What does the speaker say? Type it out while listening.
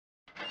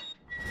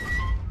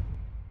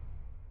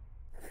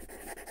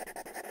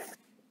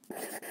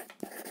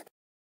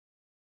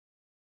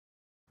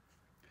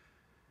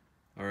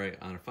All right,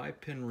 on a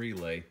 5-pin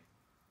relay,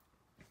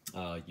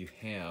 you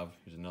have,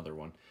 here's another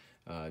one,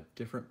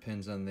 different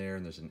pins on there,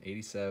 and there's an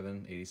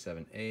 87,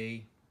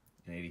 87A,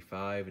 an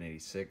 85, an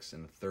 86,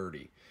 and a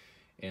 30.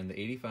 And the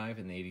 85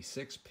 and the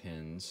 86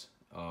 pins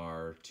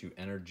are to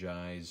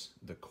energize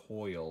the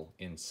coil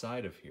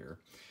inside of here,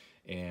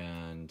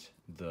 and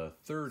the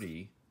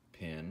 30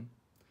 pin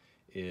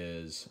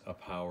is a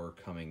power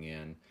coming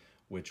in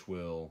which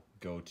will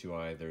go to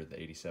either the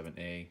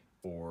 87A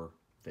or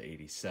the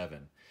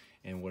 87.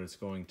 And what it's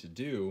going to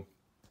do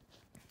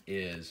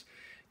is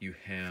you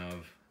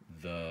have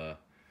the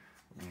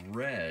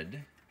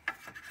red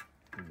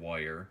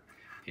wire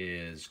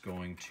is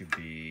going to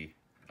be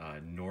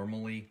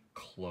normally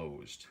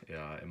closed.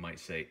 It might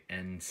say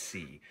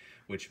NC,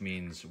 which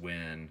means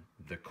when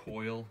the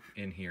coil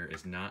in here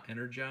is not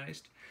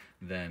energized,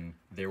 then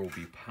there will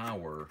be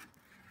power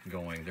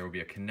going, there will be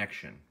a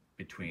connection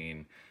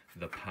between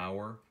the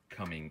power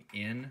coming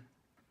in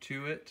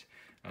to it,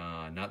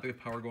 not the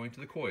power going to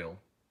the coil,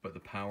 but the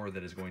power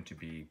that is going to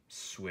be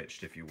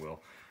switched, if you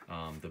will,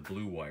 the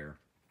blue wire.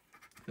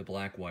 The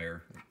black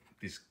wire,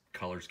 these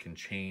colors can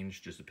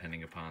change just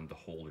depending upon the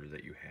holder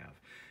that you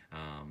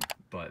have.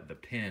 But the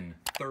pin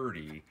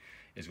 30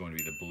 is going to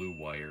be the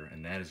blue wire,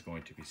 and that is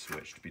going to be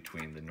switched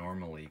between the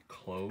normally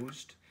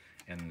closed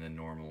and the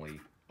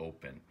normally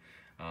open.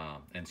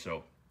 And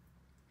so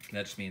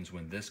that just means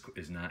when this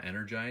is not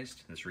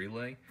energized, this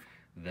relay,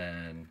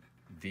 then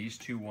these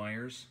two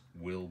wires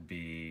will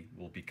be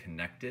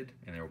connected,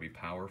 and there will be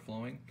power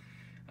flowing.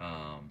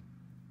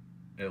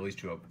 At least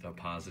to a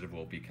positive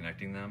will be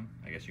connecting them.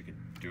 I guess you could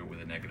do it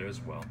with a negative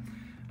as well.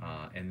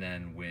 And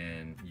then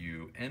when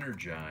you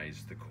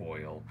energize the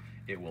coil,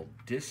 it will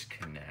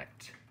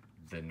disconnect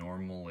the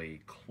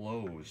normally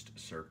closed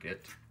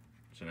circuit.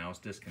 So now it's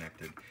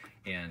disconnected,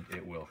 and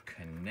it will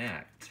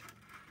connect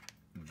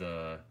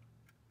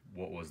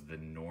what was the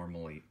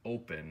normally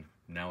open.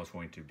 Now it's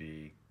going to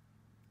be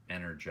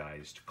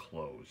energized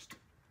closed,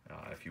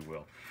 if you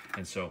will.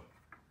 And so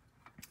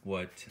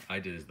what I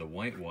did is the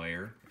white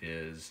wire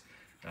is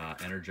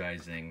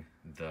energizing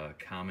the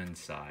common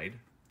side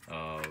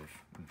of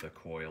the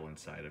coil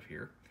inside of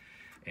here,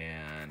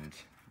 and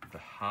the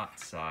hot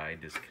side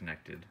is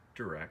connected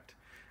direct,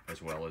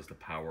 as well as the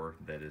power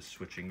that is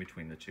switching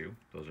between the two.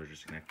 Those are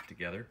just connected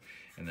together.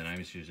 And then I'm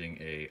just using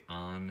a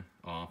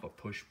on-off, a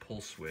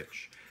push-pull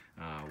switch,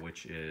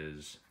 which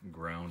is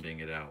grounding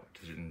it out.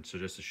 And so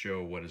just to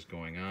show what is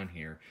going on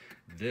here,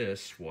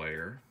 this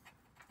wire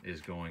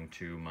is going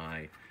to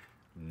my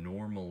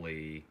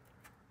normally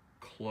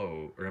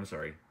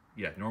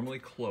normally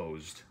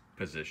closed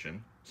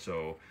position.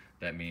 So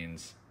that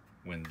means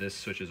when this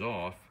switches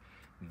off,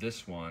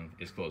 this one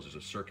is closed. There's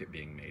a circuit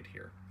being made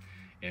here.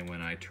 And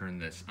when I turn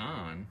this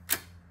on,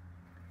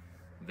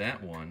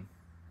 that one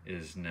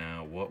is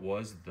now, what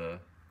was the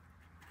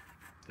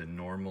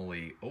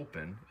normally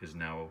open is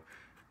now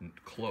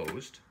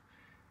closed.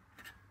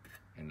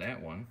 And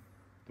that one,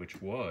 which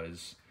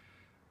was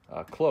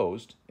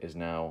closed, is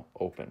now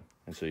open.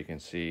 And so you can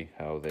see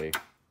how they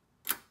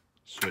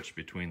switch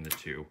between the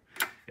two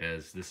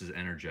as this is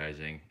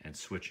energizing and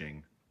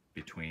switching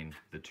between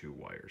the two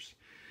wires.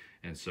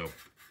 And so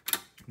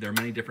there are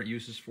many different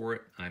uses for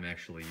it. I'm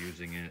actually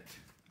using it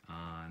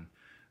on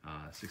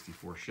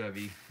 64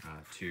 Chevy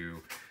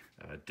to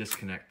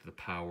disconnect the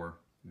power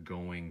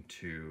going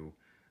to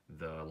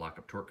the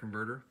lockup torque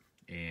converter,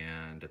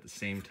 and at the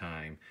same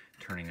time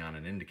turning on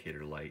an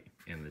indicator light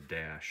in the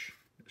dash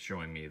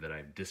showing me that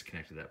I've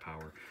disconnected that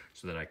power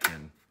so that I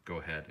can go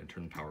ahead and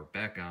turn the power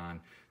back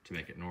on to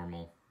make it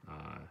normal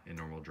in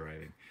normal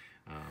driving.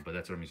 But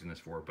that's what I'm using this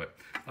for. But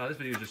this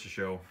video is just to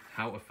show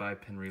how a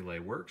 5-pin relay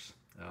works.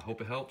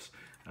 Hope it helps.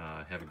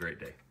 Have a great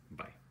day.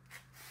 Bye.